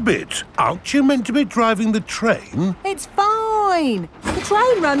Rabbit, aren't you meant to be driving the train? It's fine. The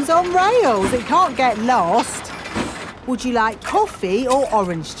train runs on rails. It can't get lost. Would you like coffee or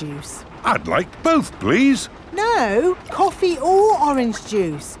orange juice? I'd like both, please. No, coffee or orange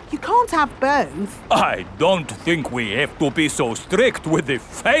juice. You can't have both. I don't think we have to be so strict with the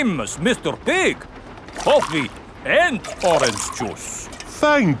famous Mr. Pig. Coffee and orange juice.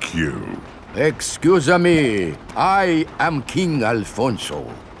 Thank you. Excuse me, I am King Alfonso.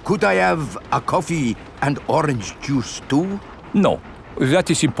 Could I have a coffee and orange juice too? No, that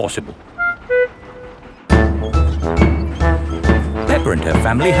is impossible. Peppa and her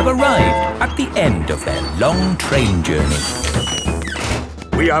family have arrived at the end of their long train journey.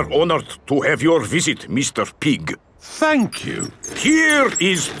 We are honored to have your visit, Mr. Pig. Thank you. Here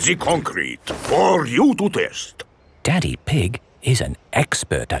is the concrete for you to test. Daddy Pig is an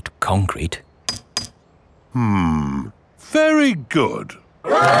expert at concrete. Very good.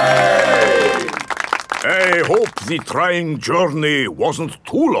 I hope the train journey wasn't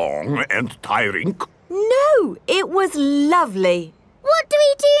too long and tiring. No, it was lovely. What do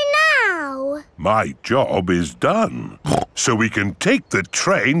we do now? My job is done, so we can take the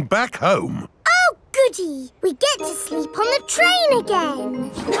train back home. Oh, goody! We get to sleep on the train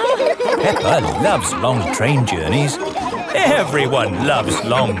again. Peppa loves long train journeys. Everyone loves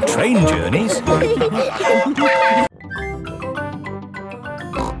long train journeys.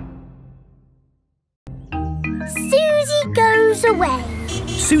 Suzy goes away.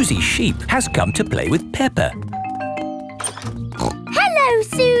 Suzy Sheep has come to play with Peppa. Hello,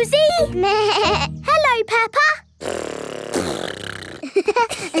 Suzy. Hello, Peppa.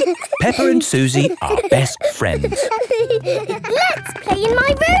 Peppa and Suzy are best friends. Let's play in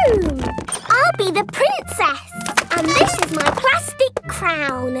my room. I'll be the princess. And this is my plastic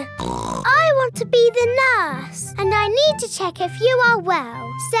crown. I want to be the nurse. And I need to check if you are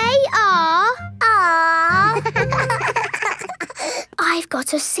well. Say ah. Ah. I've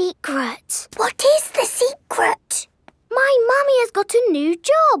got a secret. What is the secret? My mummy has got a new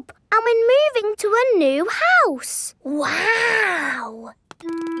job. And we're moving to a new house. Wow.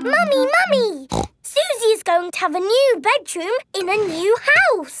 Mummy! Suzy is going to have a new bedroom in a new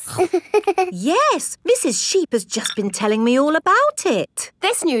house. Yes, Mrs. Sheep has just been telling me all about it.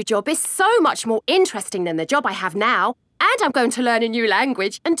 This new job is so much more interesting than the job I have now. And I'm going to learn a new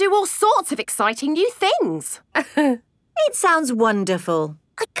language and do all sorts of exciting new things. It sounds wonderful.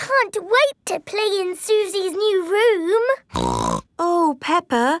 I can't wait to play in Suzy's new room. Oh,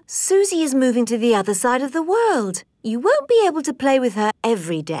 Peppa, Suzy is moving to the other side of the world. You won't be able to play with her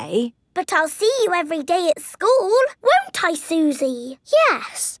every day. But I'll see you every day at school, won't I, Suzy?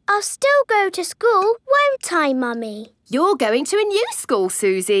 Yes, I'll still go to school, won't I, Mummy? You're going to a new school,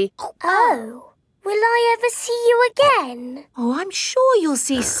 Suzy. Oh, will I ever see you again? Oh, I'm sure you'll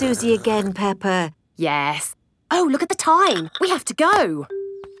see Suzy again, Peppa. Yes. Oh, look at the time. We have to go.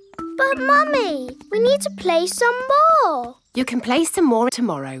 But, Mummy, we need to play some more. You can play some more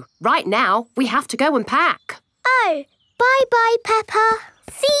tomorrow. Right now, we have to go and pack. Oh, bye-bye, Peppa.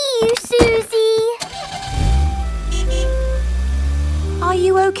 See you, Suzy. Are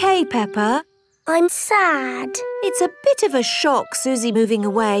you okay, Peppa? I'm sad. It's a bit of a shock, Suzy moving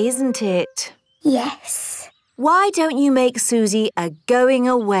away, isn't it? Yes. Why don't you make Suzy a going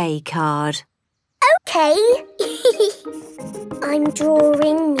away card? OK. I'm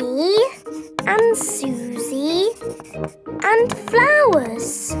drawing me and Suzy and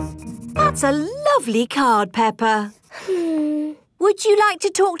flowers. That's a lovely card, Peppa. Would you like to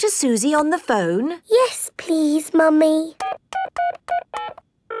talk to Suzy on the phone? Yes, please, Mummy.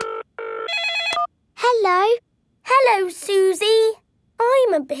 Hello. Hello, Suzy.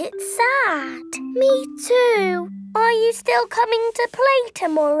 I'm a bit sad. Me too. Are you still coming to play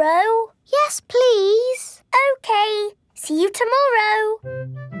tomorrow? Yes, please. OK. See you tomorrow.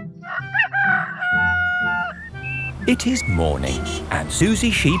 It is morning and Suzy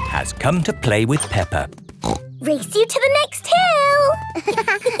Sheep has come to play with Peppa. Race you to the next hill.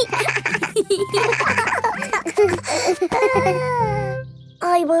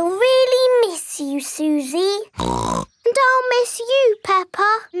 I will really miss you, Suzy. And I'll miss you,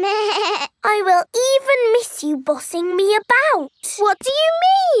 Peppa. I will even miss you bossing me about. What do you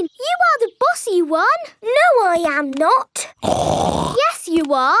mean? You are the bossy one. No, I am not. Yes,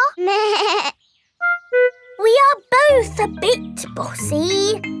 you are. We are both a bit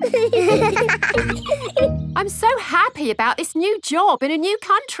bossy. I'm so happy about this new job in a new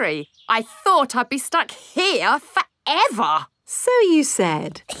country. I thought I'd be stuck here forever. So you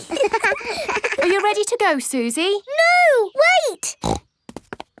said. Are you ready to go, Suzy? No, wait!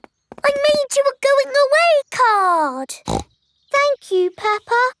 I made you a going away card. Thank you,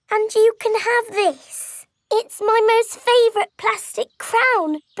 Peppa. And you can have this. It's my most favourite plastic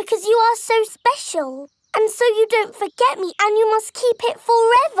crown because you are so special. And so you don't forget me and you must keep it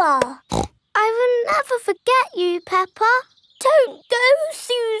forever. I will never forget you, Peppa. Don't go,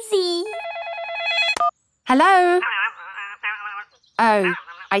 Suzy. Hello? Oh,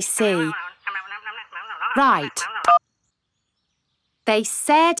 I see. Right. They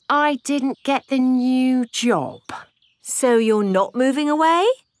said I didn't get the new job. So you're not moving away?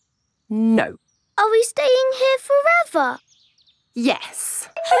 No. Are we staying here forever? Yes.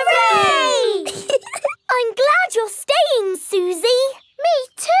 Hooray! I'm glad you're staying, Suzy. Me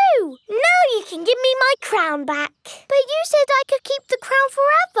too. Now you can give me my crown back. But you said I could keep the crown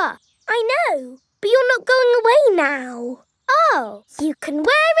forever. I know, but you're not going away now. Oh, you can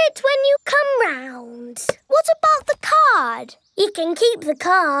wear it when you come round. What about the card? You can keep the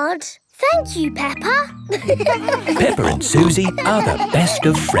card. Thank you, Peppa. Peppa and Suzy are the best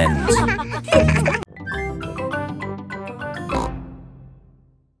of friends.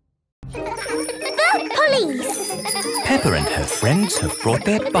 The police. Peppa and her friends have brought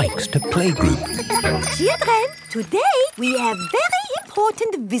their bikes to playgroup. Children, today we have very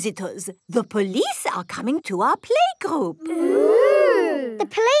important visitors. The police are coming to our playgroup. Ooh. The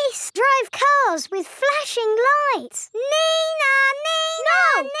police drive cars with flashing lights. Nina, Nina,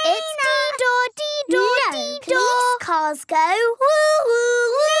 no, Nina. It's dee-door, dee-door, no, dee-door. Police cars go woo-woo,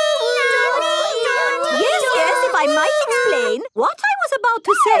 Nina, Yes, if I might explain, what I was about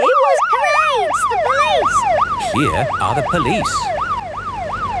to say was... Hooray, it's the police! Here are the police.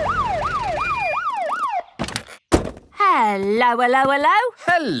 Hello, hello, hello.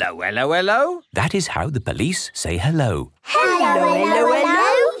 Hello, hello, hello. That is how the police say hello. Hello, hello, hello.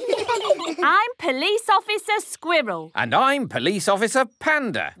 I'm Police Officer Squirrel. And I'm Police Officer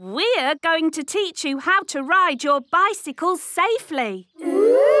Panda. We're going to teach you how to ride your bicycles safely.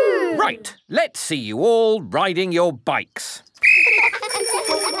 Ooh. Right, let's see you all riding your bikes.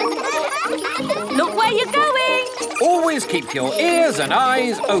 Look where you're going. Always keep your ears and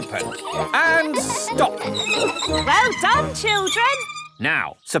eyes open. And stop. Well done, children.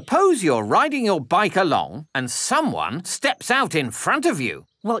 Now, suppose you're riding your bike along and someone steps out in front of you.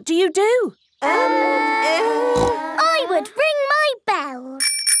 What do you do? I would ring my bell.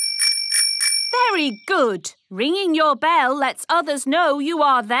 Very good. Ringing your bell lets others know you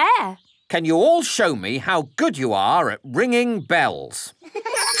are there. Can you all show me how good you are at ringing bells?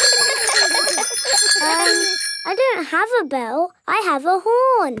 I don't have a bell. I have a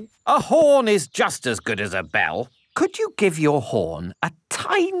horn. A horn is just as good as a bell. Could you give your horn a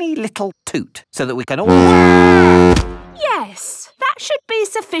tiny little toot so that we can all... Yes, that should be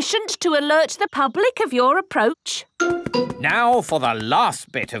sufficient to alert the public of your approach. Now for the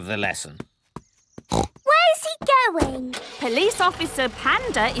last bit of the lesson. Where's he going? Police Officer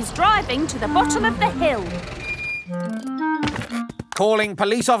Panda is driving to the bottom of the hill. Calling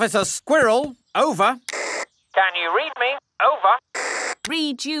Police Officer Squirrel. Over. Can you read me? Over.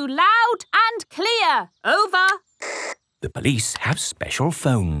 Read you loud and clear. Over. The police have special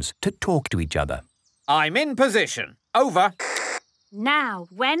phones to talk to each other. I'm in position. Over. Now,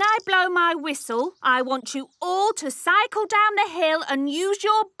 when I blow my whistle, I want you all to cycle down the hill and use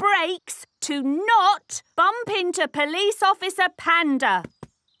your brakes to not bump into Police Officer Panda.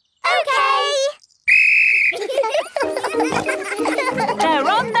 OK. They're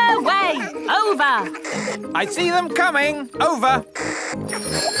on their way. Over. I see them coming. Over.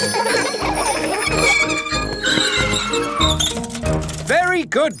 Very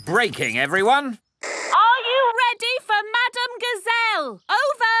good braking, everyone. Are you ready for Madame Gazelle?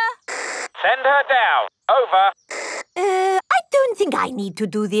 Over. Send her down. Over. I don't think I need to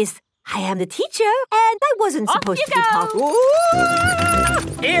do this. I am the teacher, and I wasn't supposed to be part.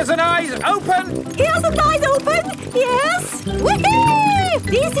 Ears and eyes open. Ears and eyes open. Yes. Woohoo!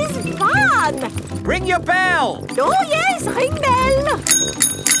 This is fun. Ring your bell. Oh yes, ring bell.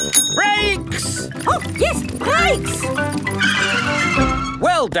 Brakes. Oh yes, brakes.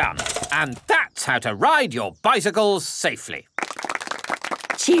 Well done. And that's how to ride your bicycles safely.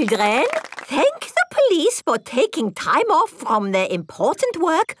 Children, thank the police for taking time off from their important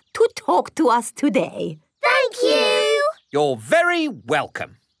work to talk to us today. Thank you. You're very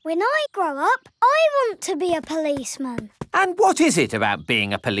welcome. When I grow up, I want to be a policeman. And what is it about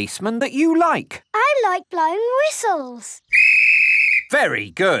being a policeman that you like? I like blowing whistles. Very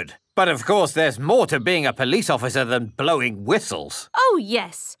good. But of course there's more to being a police officer than blowing whistles. Oh,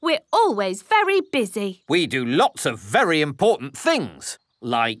 yes. We're always very busy. We do lots of very important things,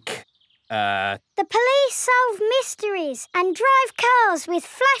 like... The police solve mysteries and drive cars with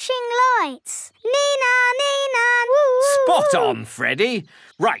flashing lights. Nina, Nina, woo! Spot on, Freddy.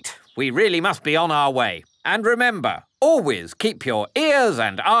 Right, we really must be on our way. And remember, always keep your ears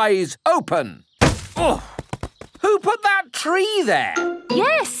and eyes open. Oh, who put that tree there?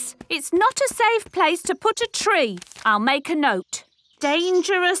 Yes, it's not a safe place to put a tree. I'll make a note.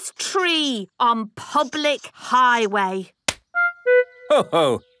 Dangerous tree on public highway. Ho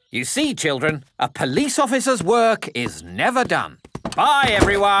ho. You see, children, a police officer's work is never done. Bye,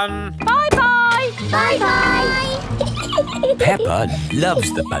 everyone. Bye-bye. Bye-bye. Peppa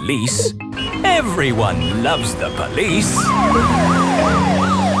loves the police. Everyone loves the police.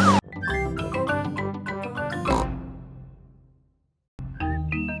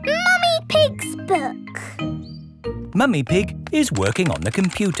 Mummy Pig's book. Mummy Pig is working on the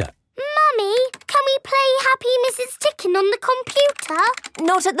computer. Mummy, can we play Happy Mrs. Chicken on the computer?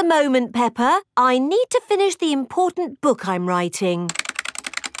 Not at the moment, Peppa. I need to finish the important book I'm writing.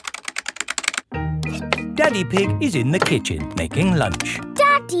 Daddy Pig is in the kitchen making lunch.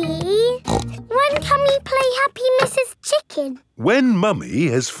 Daddy, when can we play Happy Mrs. Chicken? When Mummy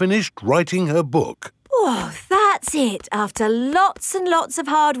has finished writing her book. Oh, that's it. After lots and lots of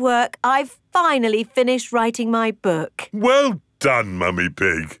hard work, I've finally finished writing my book. Well done, Mummy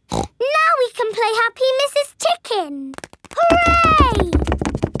Pig. Now we can play Happy Mrs. Chicken. Hooray!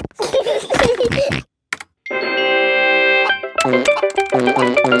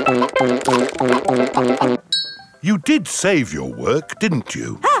 You did save your work, didn't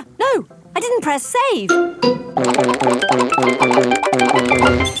you? Ah, no, I didn't press save. 40, 90,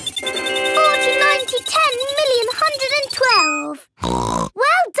 10 million, 112.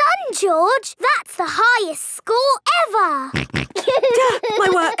 Well done, George. That's the highest score ever. My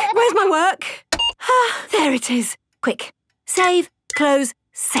work. Where's my work? Ah, there it is. Quick. Save, close,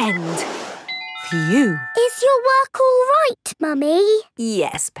 send. Phew. Is your work all right, Mummy?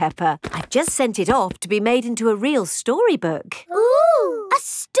 Yes, Peppa. I've just sent it off to be made into a real storybook. Ooh, a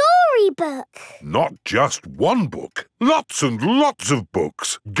storybook. Not just one book. Lots and lots of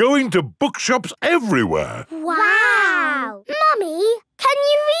books. Going to bookshops everywhere. Wow. Mummy, can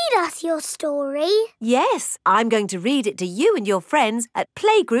you read us your story? Yes, I'm going to read it to you and your friends at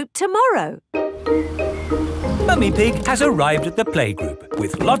playgroup tomorrow. Mummy Pig has arrived at the playgroup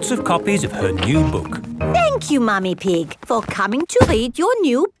with lots of copies of her new book. Thank you, Mummy Pig, for coming to read your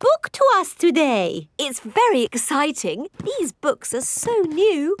new book to us today. It's very exciting. These books are so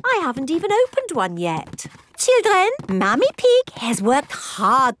new, I haven't even opened one yet. Children, Mummy Pig has worked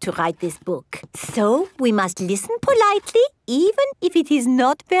hard to write this book. So we must listen politely, even if it is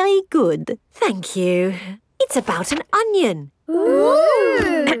not very good. Thank you. It's about an onion.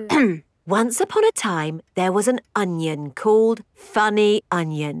 Ooh. Once upon a time, there was an onion called Funny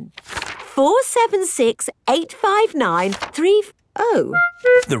Onion. 4768593. Oh.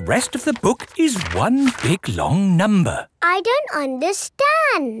 The rest of the book is one big long number. I don't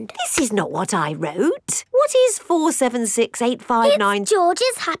understand. This is not what I wrote. What is 4768593? It's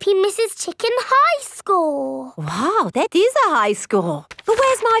George's Happy Mrs. Chicken high score. Wow, that is a high score. But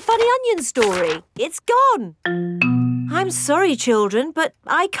where's my Funny Onion story? It's gone. I'm sorry, children, but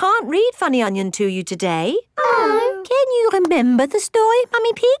I can't read Funny Onion to you today. Oh. Can you remember the story,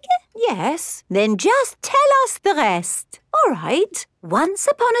 Mummy Pig? Yes. Then just tell us the rest. All right. Once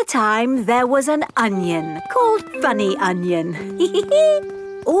upon a time, there was an onion called Funny Onion.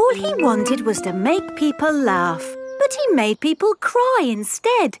 All he wanted was to make people laugh, but he made people cry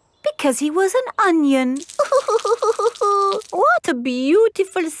instead because he was an onion. What a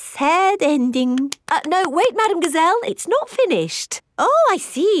beautiful, sad ending. No, wait, Madam Gazelle, it's not finished. Oh, I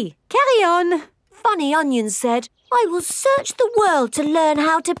see. Carry on. Funny Onion said, I will search the world to learn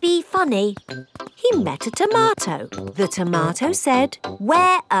how to be funny. He met a tomato. The tomato said,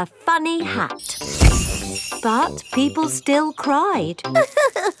 wear a funny hat. But people still cried.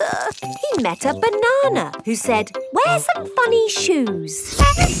 He met a banana who said, wear some funny shoes.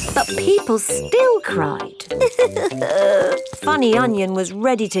 But people still cried. Funny Onion was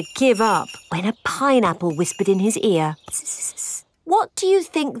ready to give up when a pineapple whispered in his ear. What do you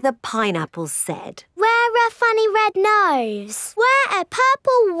think the pineapple said? Wear a funny red nose. Wear a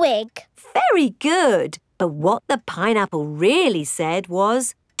purple wig. Very good. But what the pineapple really said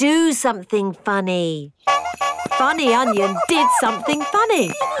was, do something funny. Funny Onion did something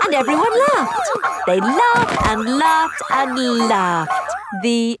funny, and everyone laughed. They laughed and laughed and laughed.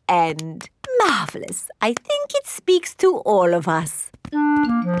 The end. Marvellous. I think it speaks to all of us.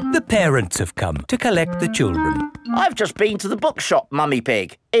 The parents have come to collect the children. I've just been to the bookshop, Mummy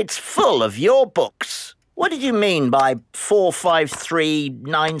Pig. It's full of your books. What did you mean by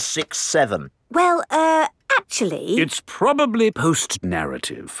 453967? Well, actually... It's probably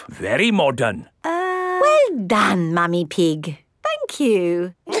post-narrative. Very modern. Well done, Mummy Pig. Thank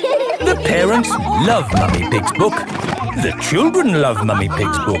you. The parents love Mummy Pig's book. The children love Mummy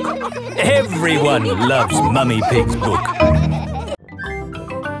Pig's book. Everyone loves Mummy Pig's book.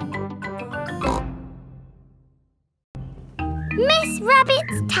 Miss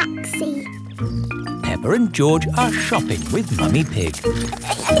Rabbit's taxi. Peppa and George are shopping with Mummy Pig.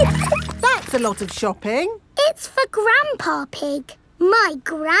 That's a lot of shopping. It's for Grandpa Pig. My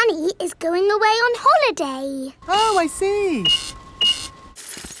granny is going away on holiday. Oh, I see.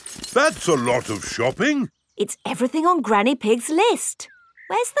 That's a lot of shopping. It's everything on Granny Pig's list.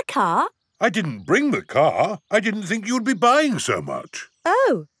 Where's the car? I didn't bring the car. I didn't think you'd be buying so much.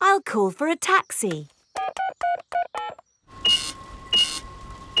 Oh, I'll call for a taxi.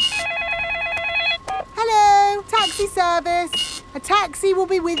 Hello, taxi service. A taxi will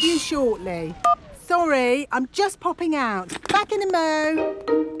be with you shortly. Sorry, I'm just popping out. Back in a mo.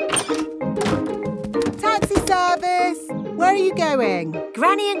 Taxi service. Where are you going?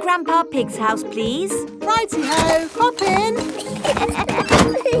 Granny and Grandpa Pig's house, please. Righty-ho, hop in.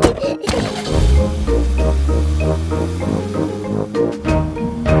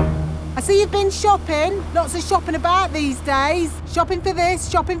 I see you've been shopping. Lots of shopping about these days. Shopping for this,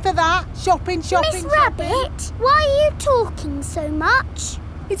 shopping for that. Shopping. Miss Rabbit, why are you talking so much?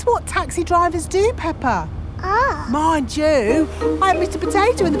 It's what taxi drivers do, Peppa. Ah. Mind you, I had Mr.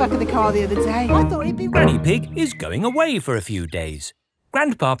 Potato in the back of the car the other day. I thought he'd be... Granny Pig is going away for a few days.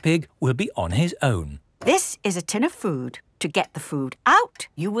 Grandpa Pig will be on his own. This is a tin of food. To get the food out,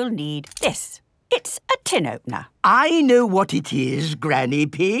 you will need this. It's a tin opener. I know what it is, Granny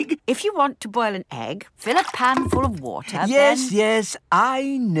Pig. If you want to boil an egg, fill a pan full of water, Yes,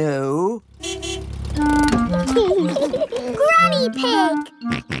 I know. Granny Pig!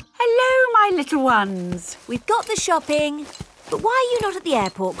 Hello, my little ones. We've got the shopping. But why are you not at the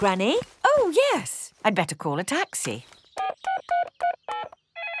airport, Granny? Oh, yes. I'd better call a taxi.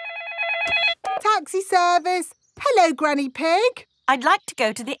 Taxi service. Hello, Granny Pig. I'd like to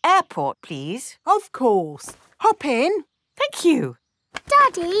go to the airport, please. Of course. Hop in. Thank you.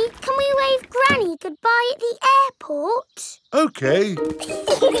 Daddy, can we wave Granny goodbye at the airport? OK.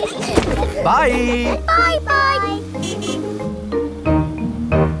 Bye. Bye-bye.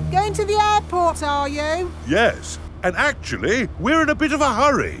 Going to the airport, are you? Yes. And actually, we're in a bit of a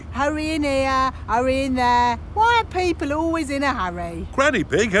hurry. Hurry in here, hurry in there. Why are people always in a hurry? Granny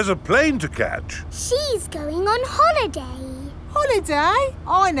Pig has a plane to catch. She's going on holiday. Holiday?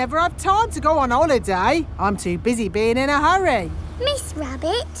 I never have time to go on holiday. I'm too busy being in a hurry. Miss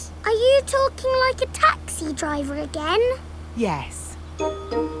Rabbit, are you talking like a taxi driver again? Yes.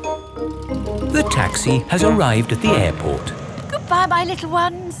 The taxi has arrived at the airport. Goodbye, my little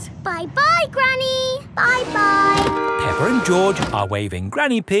ones. Bye-bye, Granny. Bye-bye. Peppa and George are waving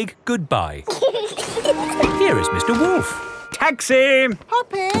Granny Pig goodbye. Here is Mr. Wolf. Taxi!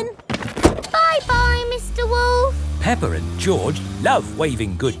 Hop in. Bye-bye, Mr. Wolf. Peppa and George love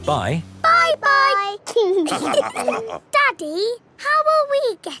waving goodbye. Bye-bye. Daddy, how are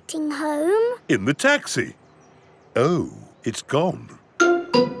we getting home? In the taxi. Oh, it's gone.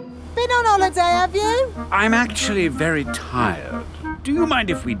 Been on holiday, have you? I'm actually very tired. Do you mind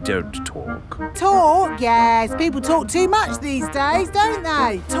if we don't talk? Talk? Yes. People talk too much these days, don't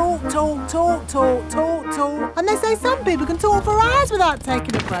they? Talk. And they say some people can talk for hours without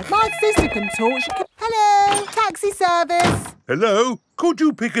taking a breath. My sister can talk. She can... Hello, taxi service. Hello? Could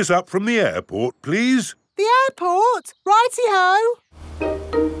you pick us up from the airport, please? The airport? Righty-ho.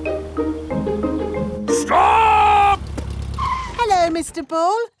 Stop! Hello, Mr.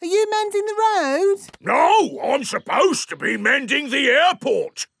 Bull. Are you mending the road? No, I'm supposed to be mending the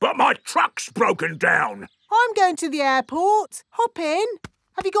airport, but my truck's broken down. I'm going to the airport. Hop in.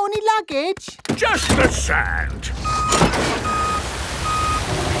 Have you got any luggage? Just the sand.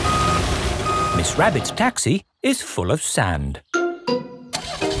 Miss Rabbit's taxi is full of sand.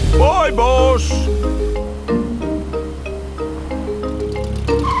 Bye, boss.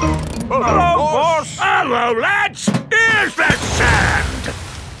 Hello, boss. Hello, lads. Here's the sand.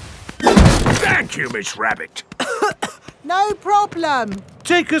 Thank you, Miss Rabbit. No problem.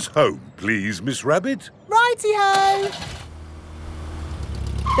 Take us home, please, Miss Rabbit. Righty-ho.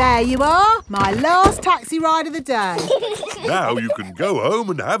 There you are, my last taxi ride of the day. Now you can go home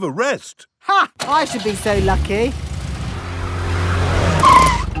and have a rest. Ha! I should be so lucky.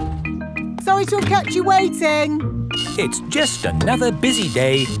 Sorry to have kept you waiting. It's just another busy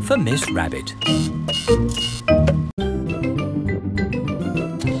day for Miss Rabbit.